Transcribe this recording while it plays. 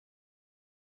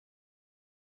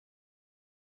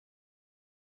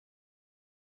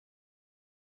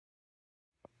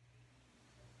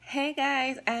Hey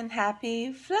guys, and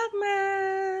happy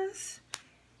Vlogmas!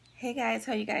 Hey guys,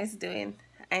 how you guys doing?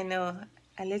 I know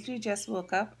I literally just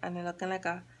woke up and I'm looking like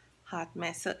a hot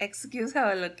mess, so excuse how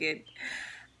I look it.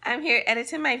 I'm here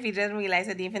editing my video and realized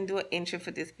I didn't even do an intro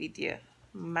for this video.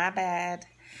 My bad.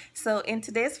 So in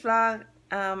today's vlog,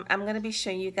 I'm going to be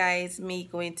showing you guys me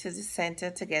going to the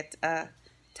center to get a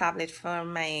tablet for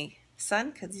my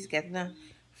son because he's getting a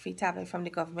free tablet from the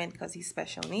government because he's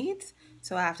special needs.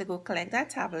 So I have to go collect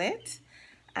that tablet,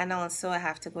 and also I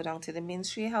have to go down to the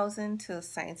Ministry of Housing to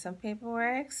sign some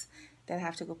paperwork. Then I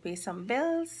have to go pay some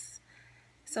bills.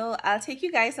 So I'll take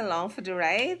you guys along for the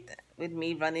ride with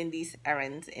me running these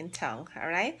errands in town. All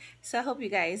right, so I hope you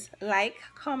guys like,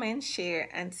 comment, share,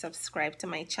 and subscribe to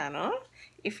my channel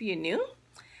if you're new,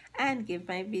 and give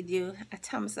my video a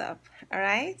thumbs up. All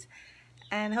right,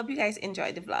 and hope you guys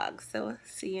enjoy the vlog. So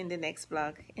see you in the next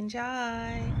vlog.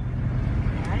 Enjoy.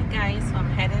 Alright guys, so I'm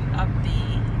heading up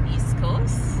the East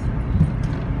Coast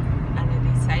and I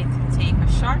decided to take a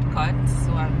shortcut,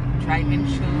 so I'm driving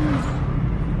through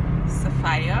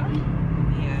Sophia.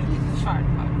 Yeah, it's a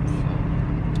shortcut, so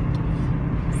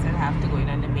instead I have to go in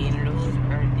on the main road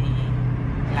or the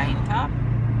line top,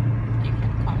 you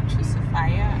can come through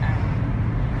Sophia and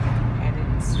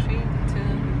heading straight to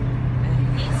the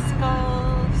East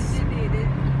Coast.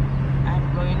 I'm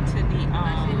going to the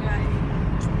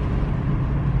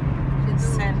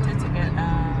center to get a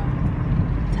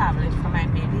tablet for my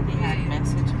baby. They had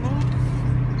messaged me.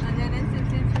 Here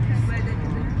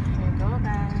you go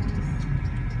guys.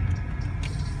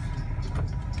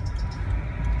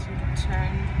 To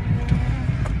turn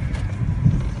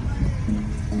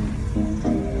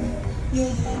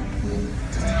here.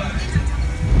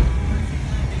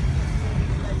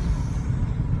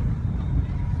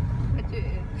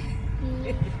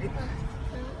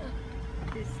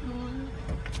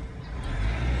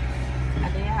 I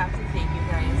think I have to take you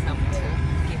guys up to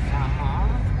Guyana Mall,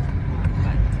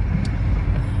 but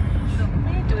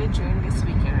I do it during this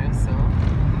weekend or so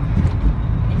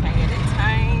if I get the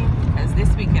time, because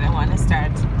this weekend I want to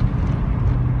start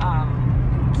I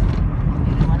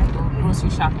want to go grocery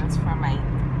shopping for my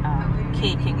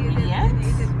cake ingredients,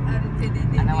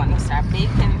 and I want to start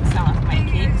baking some of my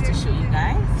cakes to show you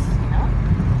guys, you know,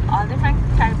 all different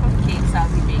type of cakes I'll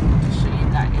be baking to show you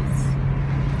guys.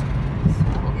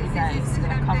 Guys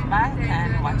gonna come back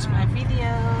and watch my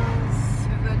videos. So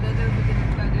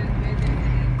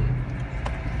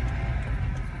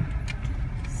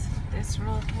this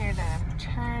road here that I'm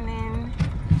turning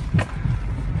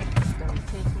is gonna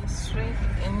take me straight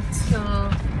into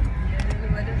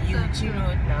UG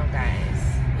Road now guys.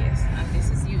 Yes, and this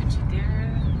is UG there.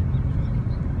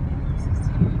 This is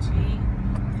UG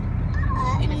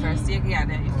University of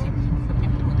Guyana. For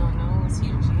people who don't know, it's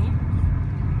UG.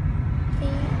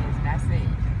 That's the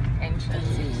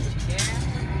entrance to here.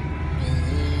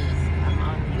 I'm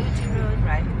on UG Road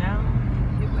right now.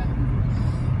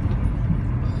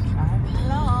 Driving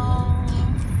along.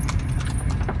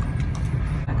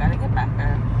 I gotta get back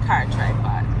a car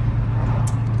tripod.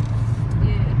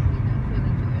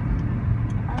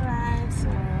 Alright, so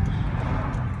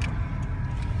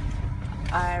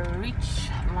I reached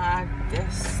my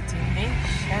destination.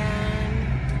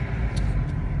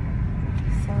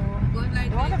 I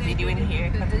don't want a video in here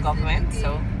because the government,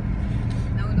 so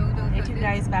I'll hit you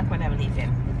guys back when I'm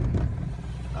leaving.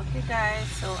 Okay guys,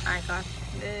 so I got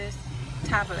this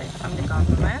tablet from the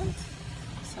government,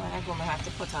 so when I go I have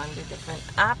to put on the different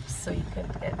apps so you can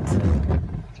get to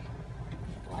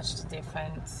watch the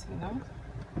different, you know,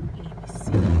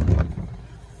 ABC,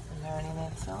 learning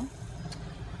it.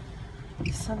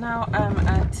 So now I'm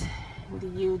at the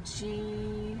UG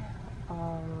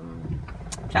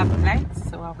traffic lights,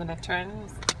 so I'm gonna turn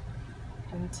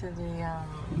into the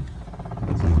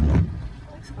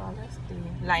what's called this? The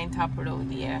line top road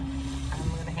here. I'm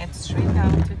gonna head straight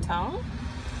down to town.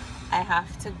 I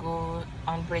have to go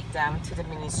on breakdown to the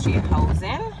Ministry of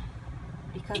Housing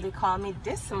because they called me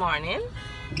this morning.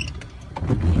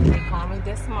 They called me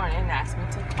this morning and asked me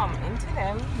to come into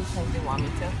them because they want me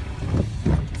to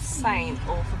sign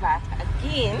over back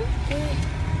again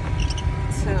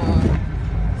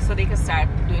so they can start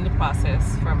doing the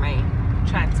process for my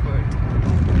transport,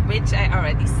 which I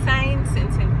already signed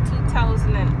since in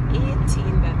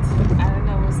 2018, but I don't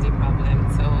know what's the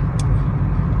problem. So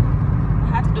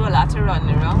I had to do a lot of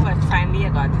running around, but finally I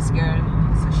got this girl,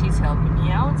 so she's helping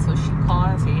me out. So she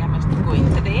called and said I'm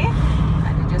going today,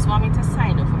 and they just want me to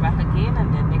sign over back again,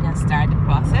 and then they can start the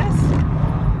process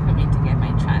for me to get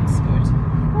my transport.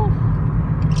 Whew.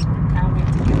 Can't wait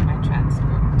to get my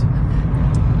transport.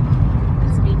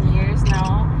 It's been years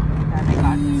now that I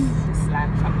got this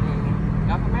land from the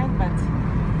government,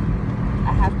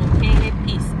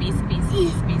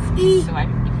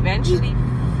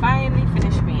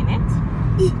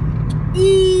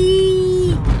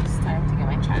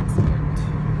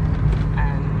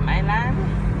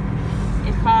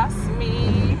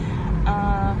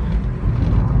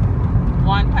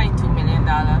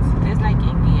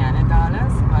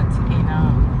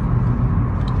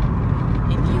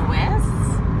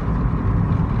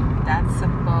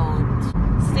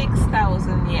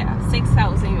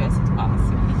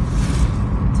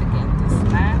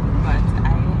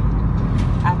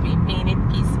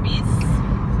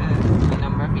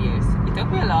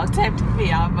 time to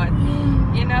pay off, but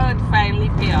you know, it finally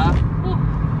pay off. Whew.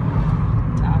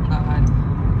 Thank God.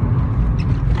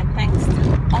 And thanks to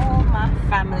all my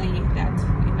family that,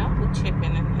 you know, who chip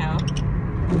in and help.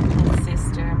 My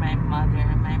sister, my mother,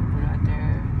 my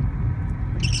brother,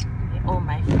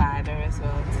 my father as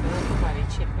well. So everybody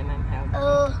chip in and help.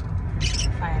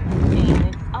 Finally paying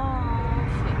it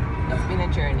off. It's been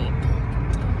a journey.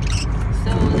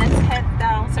 So let's head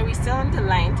down. So we're still on the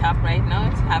line top right now.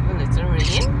 It's have a little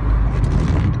rain.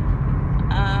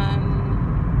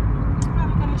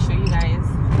 I'm gonna show you guys a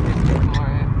little bit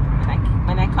more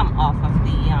when I come off of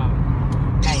the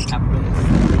line top road.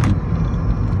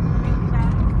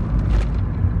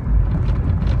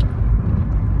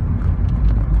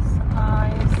 So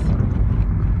guys,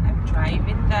 I'm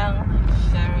driving down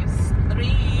Sherry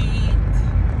Street.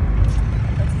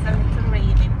 It's a little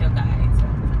raining though, guys.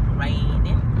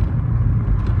 Raining.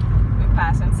 We're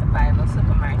passing Survival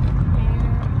Supermarket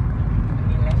here. On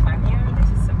your left hand here, this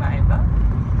is Survival.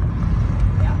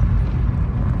 Yeah.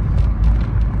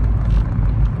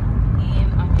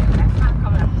 And on your left hand,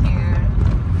 coming up here,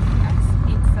 that's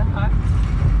Pizza Hut.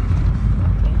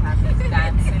 Okay, have this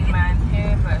dancing man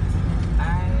here, but I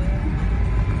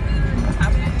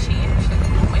have to change the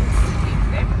moments to keep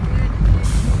them.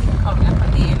 Coming up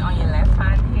again on your left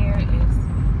hand here is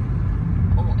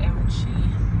OMG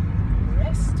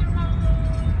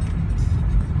Restaurant.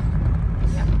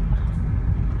 Yep.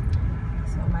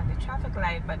 So I'm at the traffic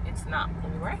light, but it's not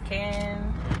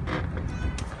working.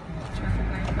 The traffic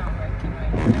light not working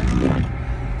right now.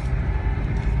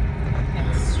 Head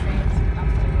straight up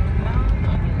the road now.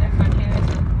 On your left hand here is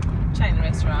a China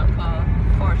restaurant called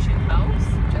Fortune House.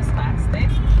 Just past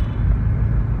it.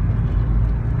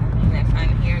 On your left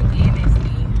hand here again is the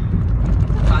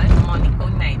Monaco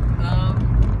nightclub.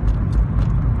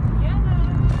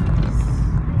 Yes.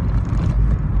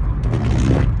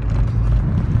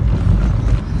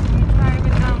 We're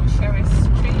driving down Cherry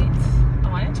Street. I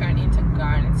want to turn into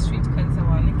Garnet Street because I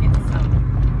want to get some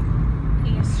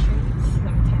pastries,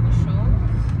 some tennis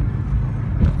shoes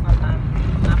for my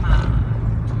mama.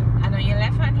 And on your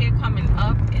left hand here coming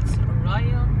up, it's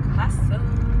Royal Castle.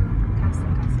 Castle.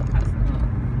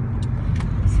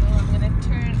 So I'm gonna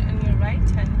turn on your right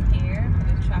hand here.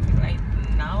 The traffic light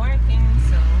not working,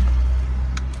 so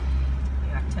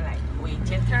you have to like wait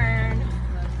your turn.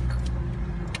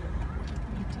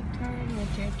 Wait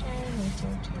your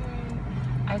turn.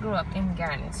 I grew up in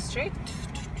Garnet Street.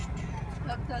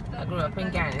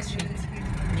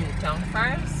 Newtown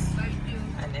first,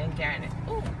 and then Garnet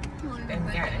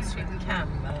Street,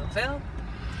 Campbellville.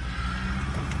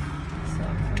 So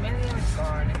I'm familiar with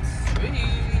Garnet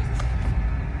Street.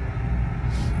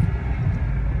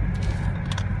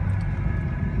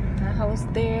 The house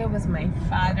there was my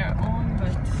father owned,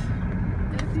 but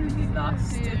he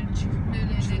lost it to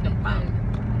the bank.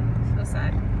 So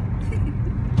sad.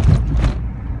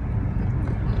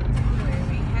 Anyway,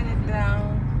 we headed down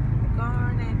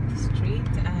Garnet Street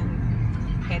and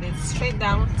headed straight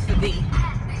down to the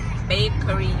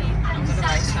bakery. I'm gonna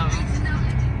buy some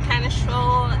Canish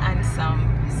roll and some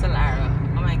Solara.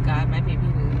 Oh my god, my baby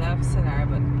loves Solara,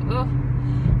 but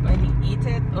when he eat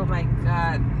it, oh my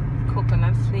god,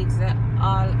 coconut flakes are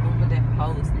all over the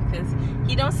house because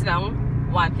he don't sit down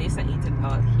one place and eat it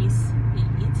all. He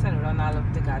eats and run all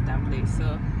of the goddamn place.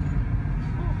 So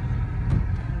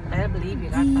I believe you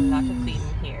got a lot of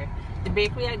cleaning here. The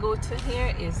bakery I go to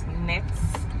here is Net's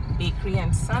Bakery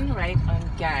and Son, right on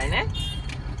Garnet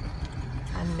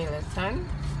and Millerton.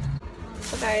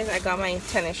 So guys, I got my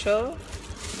tennis show,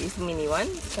 these mini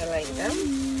ones, I like them.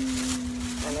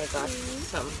 And I got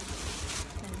some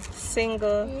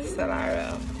single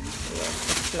Solara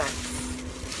flats.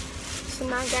 So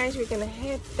now guys, we're gonna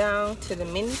head down to the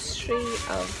Ministry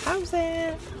of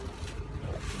Housing.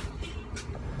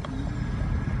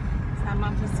 So I'm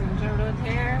on Passenger Road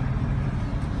here.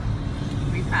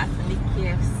 We're passing the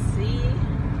KFC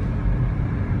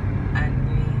and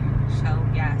the Shell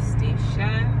gas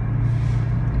station.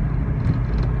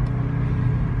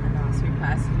 And also we're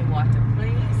passing the water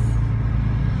place.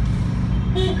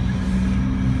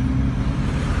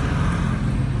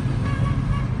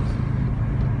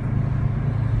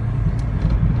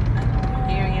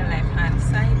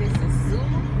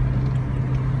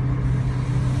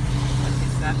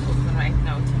 Right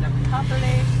now to the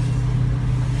public.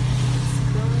 Let's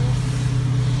go.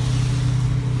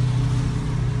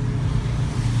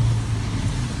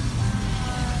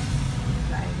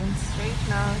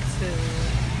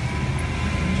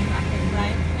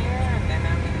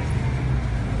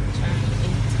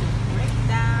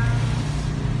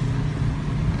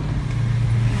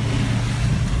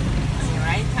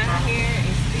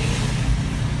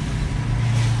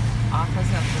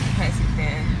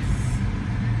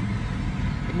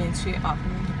 ministry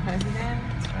opening the president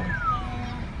right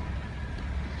here.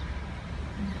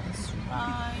 It's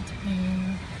right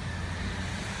here.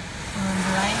 I'm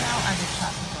right now at the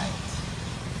traffic light.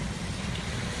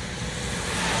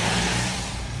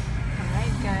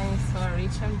 Alright guys, so I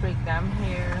reached and break down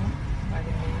here by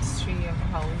the Ministry of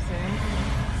Housing.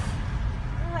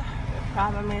 The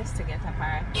problem is to get a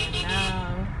parking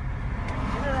now.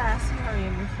 The last hurry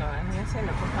before. I'm going to send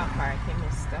up a parking,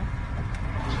 mister.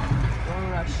 Don't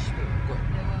rush, go.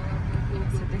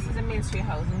 So this is the Ministry of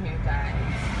Housing here, guys.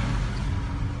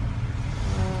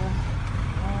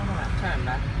 I'm going to turn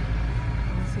back.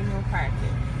 I see no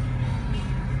parking.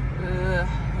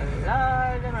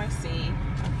 Lord have mercy.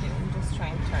 Okay, I'm just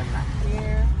trying to turn back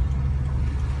here.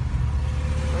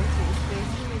 Go to this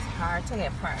place. It's hard to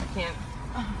get parking.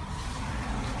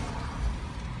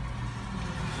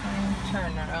 Trying to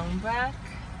turn around back.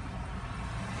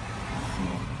 See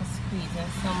if I can squeeze in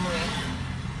somewhere.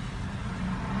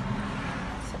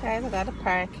 So guys, I got the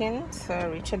parking, so I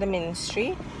reached the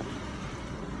ministry.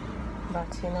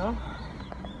 But you know,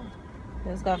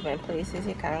 those government places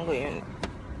you can't go in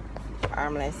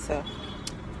armless, so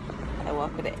I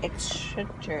walk with an extra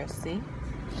jersey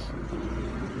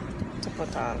to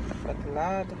put on. But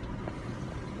Lord,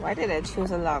 why did I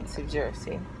choose a long sleeve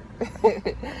jersey?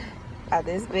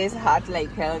 This place hot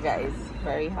like hell, guys.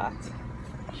 Very hot.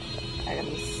 I'm gonna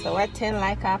be sweating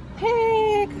like a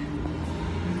pig.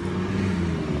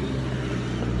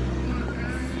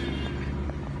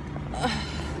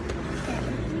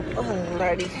 Oh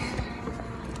lordy.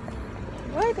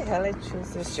 Why the hell I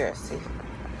choose this jersey?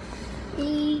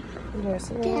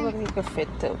 Jersey, nobody could fit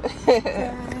too.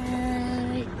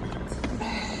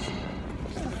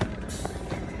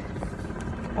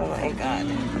 Oh my god.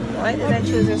 Why did I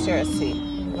choose this jersey?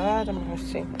 Lord of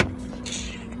mercy.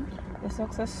 This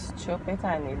looks so stupid,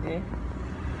 honey.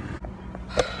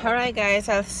 Alright guys,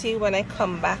 I'll see you when I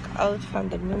come back out from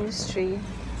the ministry.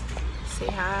 Say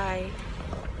hi.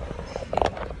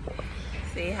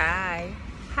 Say hi.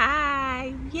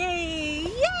 Hi. Yay.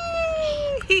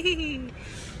 Yay.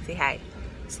 Say hi.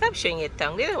 Stop showing your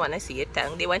tongue. They don't want to see your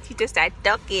tongue. They want you to start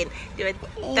talking. They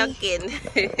want talking.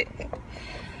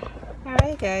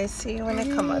 Alright guys, see you when I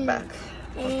come out back.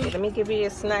 Okay, let me give you your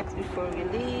snacks before we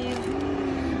leave.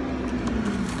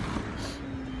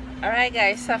 Alright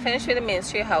guys, so I finished with the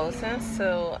ministry housing,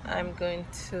 so I'm going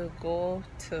to go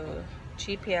to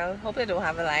GPL. Hope they don't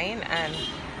have a line, and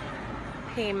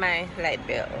pay my light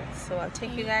bill. So I'll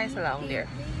take you guys along there.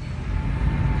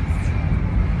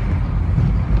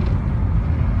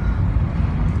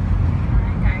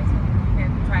 Alright guys,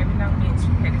 I'm driving down Main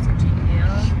Street headed to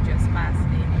GPL. Just past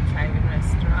the driving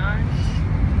restaurant.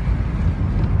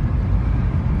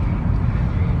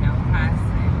 We're now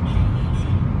passing the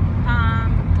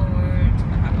Palm Court.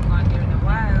 I haven't gone there in a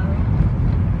while.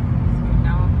 So we're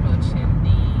now approaching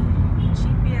the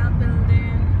GPL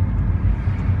building.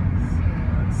 So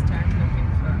I'll start looking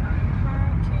for a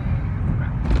parking.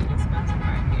 This one's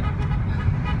parking.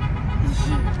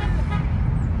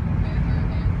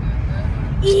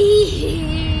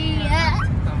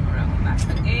 Come around back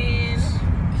again.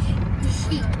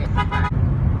 Get the park.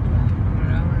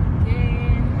 Around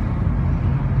again.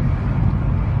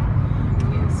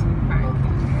 Yes,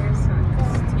 parking there, so I'll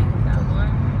just take that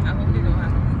one. I hope they don't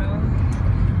have a crowd.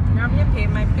 Normally I pay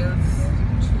my bills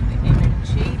through the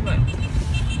energy, but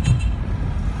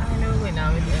I know we're now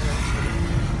with energy.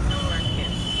 No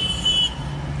working.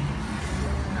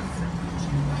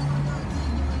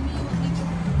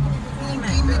 Pay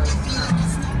my bills now.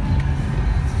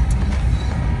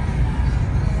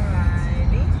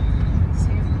 Alrighty.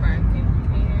 Safe parking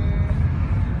here.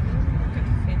 I could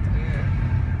fit here.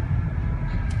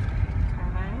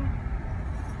 Can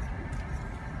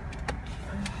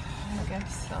I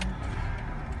guess so.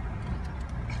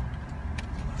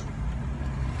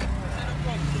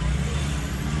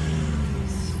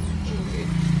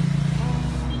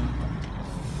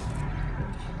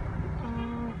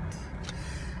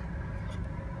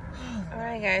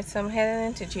 Alright guys, so I'm heading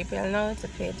into GPL now to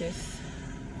pay this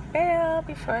bill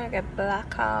before I get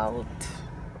blackout.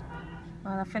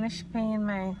 Well, I finished paying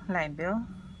my light bill.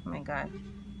 Oh my god.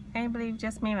 Can you believe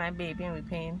just me and my baby and we're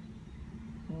paying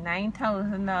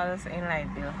 $9,000 in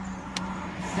light bill?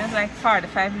 Just like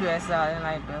 $45 US in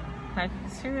light bill. Like,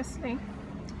 seriously?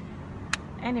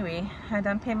 Anyway, I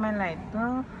done pay my light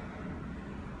bill.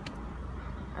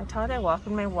 I thought I walked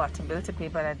with my water bill to pay,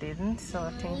 but I didn't. So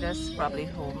I think that's probably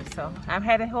home. So I'm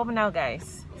headed home now,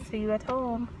 guys. See you at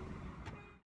home.